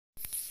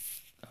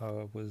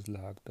I was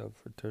locked up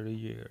for 30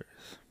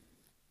 years.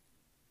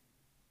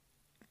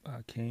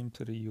 I came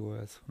to the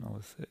US when I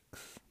was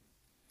 6,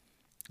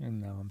 and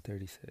now I'm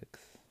 36.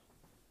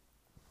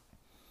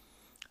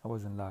 I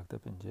wasn't locked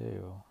up in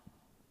jail,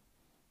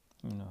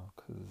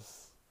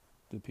 because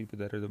the people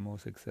that are the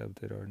most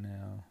accepted are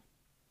now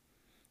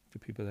the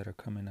people that are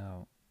coming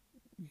out.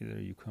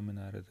 Either you coming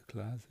out of the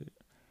closet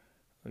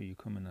or you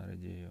coming out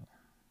of jail.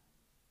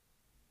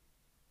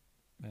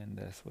 And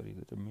that's what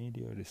either the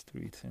media or the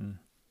streets and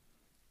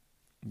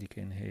they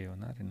can inhale,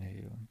 not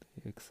inhale,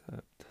 they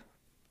accept.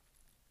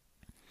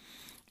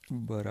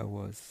 But I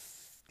was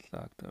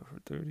locked up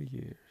for 30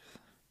 years,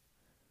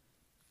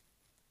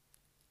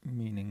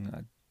 meaning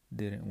I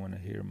didn't want to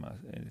hear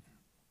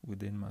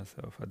within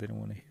myself. I didn't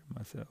want to hear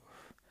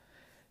myself.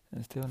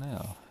 And still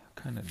now,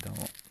 kind of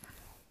don't.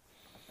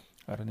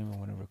 I don't even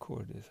want to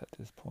record this at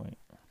this point.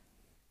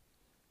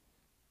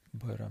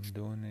 But I'm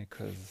doing it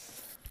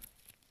because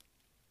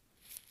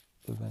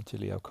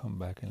eventually I'll come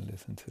back and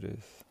listen to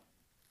this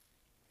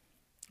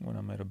when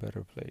I'm at a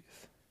better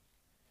place.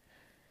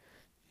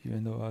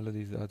 Even though all of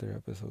these other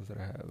episodes that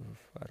I have,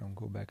 I don't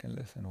go back and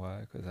listen. Why?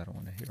 Because I don't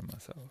want to hear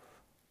myself.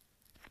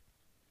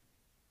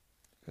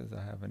 Because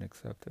I haven't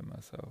accepted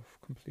myself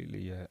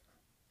completely yet.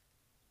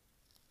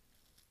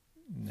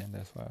 And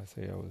that's why I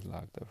say I was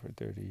locked up for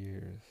 30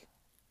 years.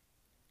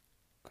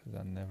 Because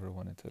I never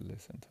wanted to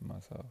listen to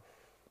myself.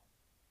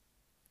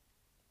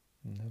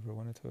 Never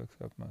wanted to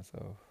accept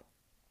myself.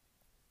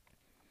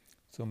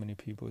 So many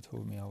people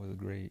told me I was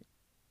great.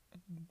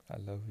 I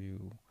love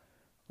you.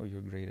 Or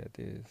you're great at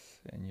this.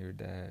 And you're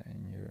that.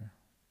 And you're...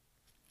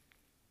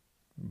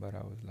 But I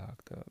was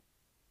locked up.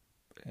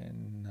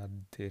 And I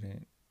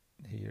didn't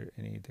hear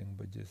anything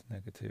but just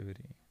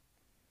negativity.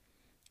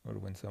 Or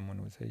when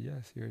someone would say,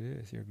 yes, you're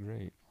this, you're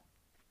great,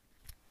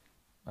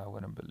 I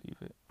wouldn't believe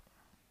it.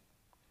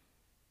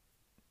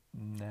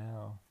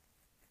 Now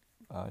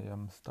I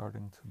am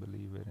starting to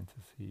believe it and to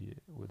see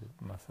it with it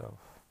myself.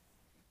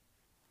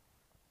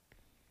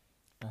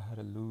 I had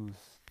to lose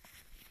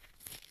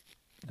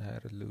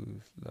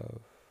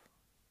love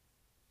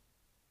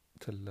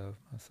to love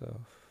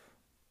myself.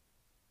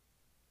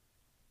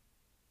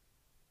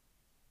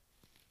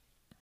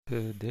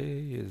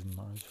 Today is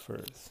March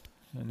 1st,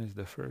 and it's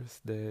the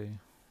first day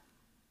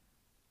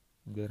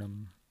that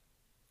I'm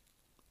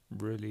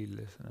really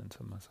listening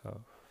to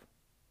myself.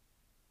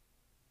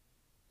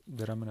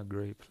 That I'm in a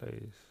great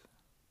place.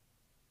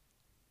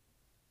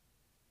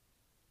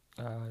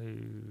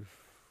 I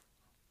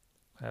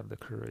have the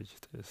courage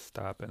to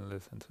stop and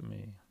listen to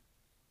me.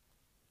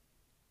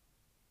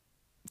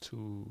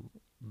 To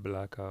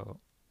block out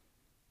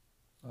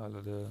all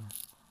of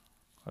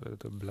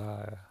the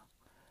blah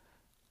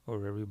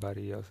or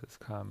everybody else's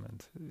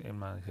comments in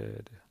my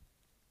head,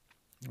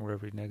 or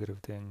every negative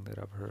thing that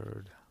I've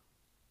heard.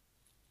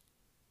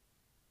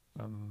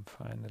 I'm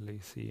finally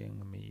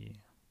seeing me.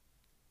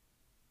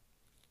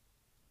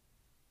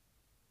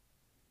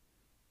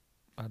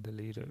 I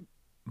deleted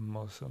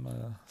most of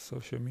my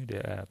social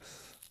media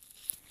apps.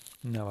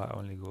 Now I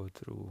only go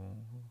through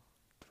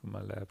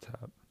my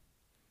laptop.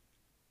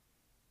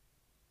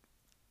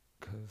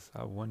 Because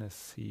I want to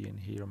see and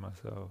hear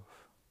myself.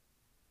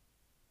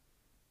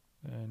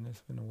 And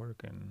it's been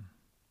working.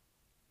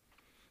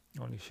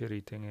 Only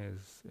shitty thing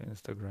is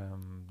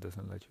Instagram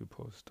doesn't let you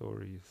post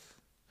stories.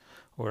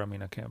 Or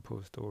I can't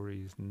post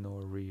stories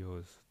nor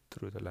reels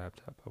through the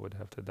laptop. I would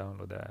have to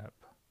download the app.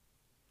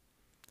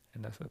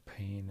 And that's a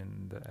pain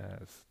in the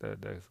ass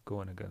that's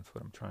going against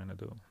what I'm trying to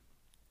do.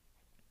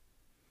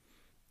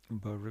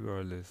 But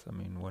regardless,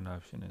 one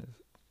option is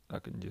I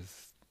can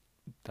just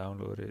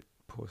download it,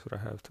 post what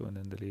I have to, and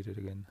then delete it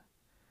again.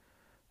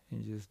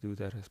 And just do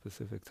that at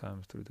specific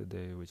times through the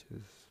day, which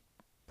is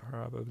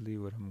probably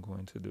what I'm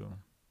going to do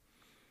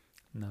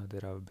now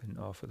that I've been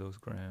off of those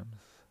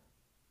grams.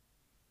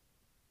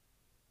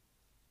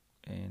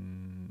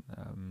 And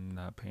I'm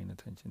not paying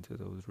attention to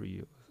those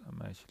reels. I'm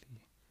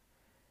actually,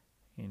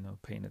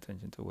 paying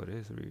attention to what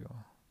is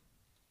real.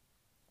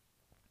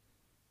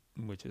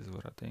 Which is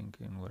what I think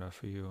and what I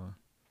feel.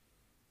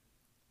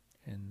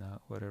 And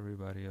not what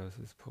everybody else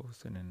is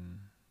posting, and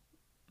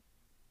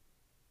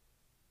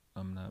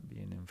I'm not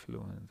being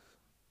influenced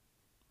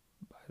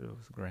by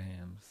those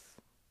grams.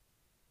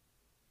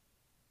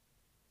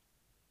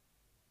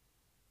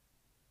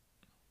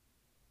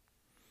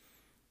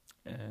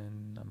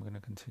 And I'm going to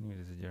continue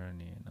this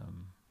journey, and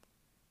I'm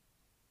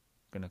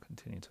going to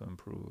continue to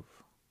improve.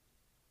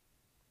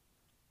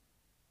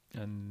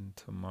 And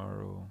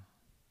tomorrow,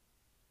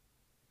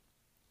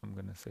 I'm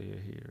going to say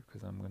it here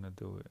because I'm going to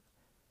do it.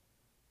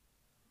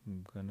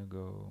 I'm going to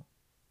go,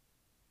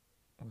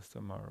 what's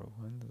tomorrow?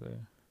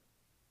 Wednesday?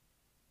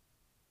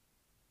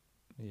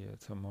 Yeah,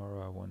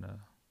 tomorrow I want to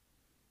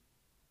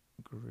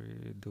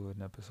do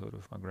an episode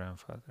with my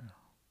grandfather.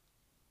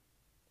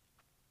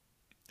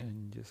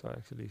 And just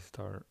actually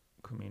start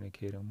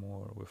communicating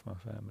more with my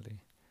family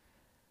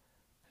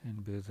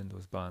and building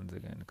those bonds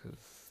again,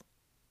 because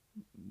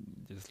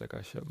just like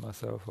I shut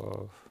myself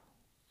off,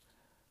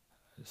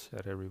 I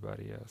shut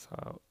everybody else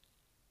out.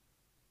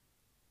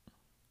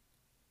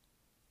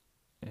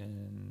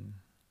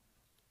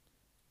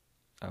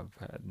 I've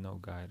had no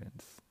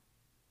guidance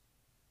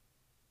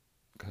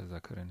because I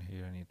couldn't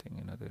hear anything,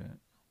 and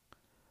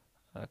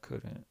I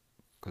couldn't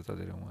because I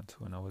didn't want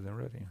to and I wasn't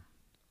ready.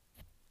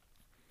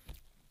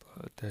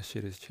 But that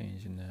shit is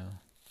changing now.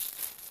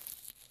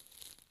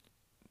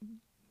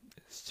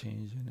 It's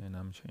changing and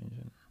I'm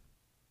changing.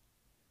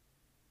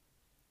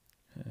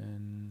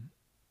 And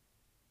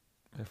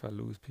if I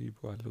lose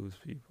people, I lose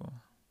people.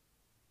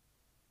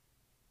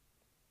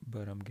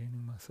 But I'm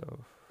gaining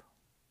myself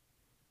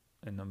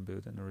and I'm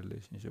building a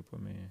relationship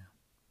with me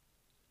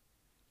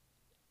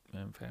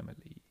and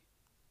family.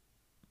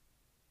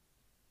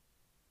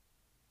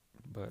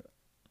 But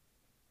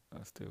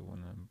I'm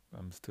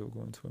still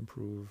going to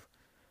improve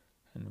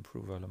and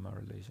improve all of my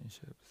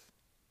relationships.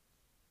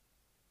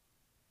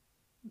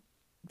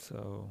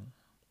 So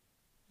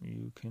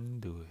you can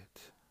do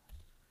it.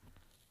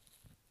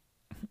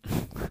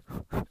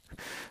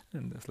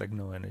 And that's like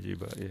no energy,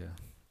 but yeah.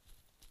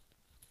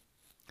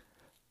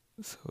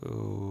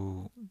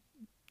 So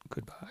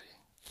goodbye.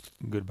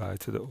 Goodbye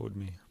to the old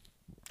me.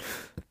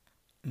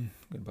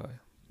 Goodbye.